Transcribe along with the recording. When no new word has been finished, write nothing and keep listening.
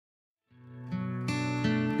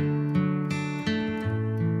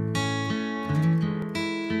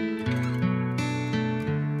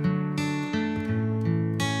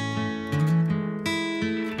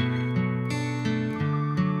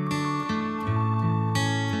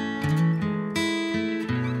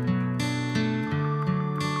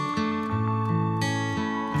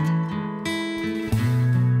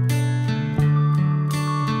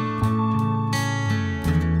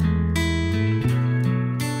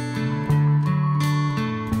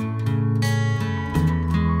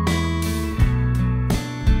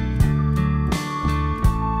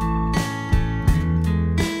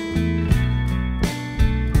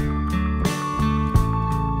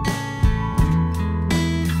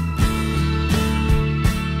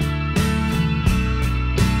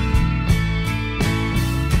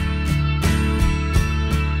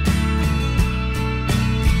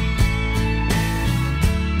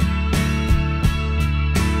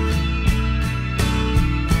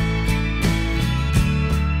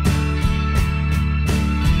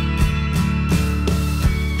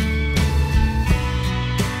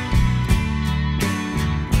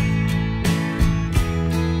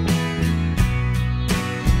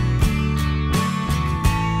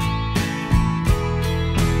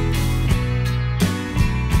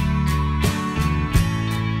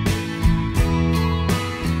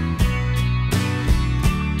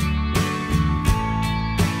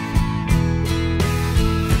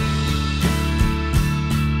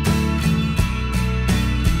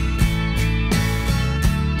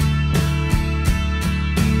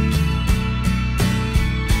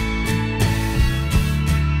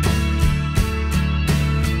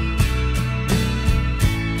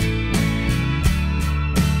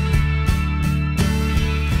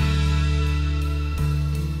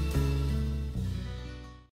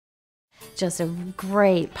just a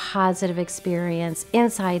great positive experience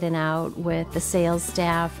inside and out with the sales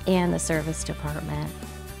staff and the service department.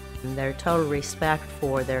 Their total respect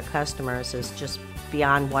for their customers is just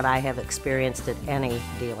beyond what I have experienced at any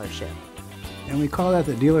dealership. And we call that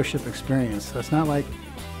the dealership experience. So it's not like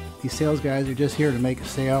these sales guys are just here to make a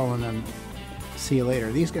sale and then see you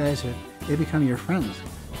later. These guys, they become your friends.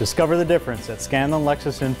 Discover the difference at Scanlon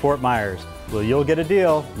Lexus in Fort Myers. Well, you'll get a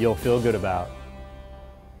deal you'll feel good about.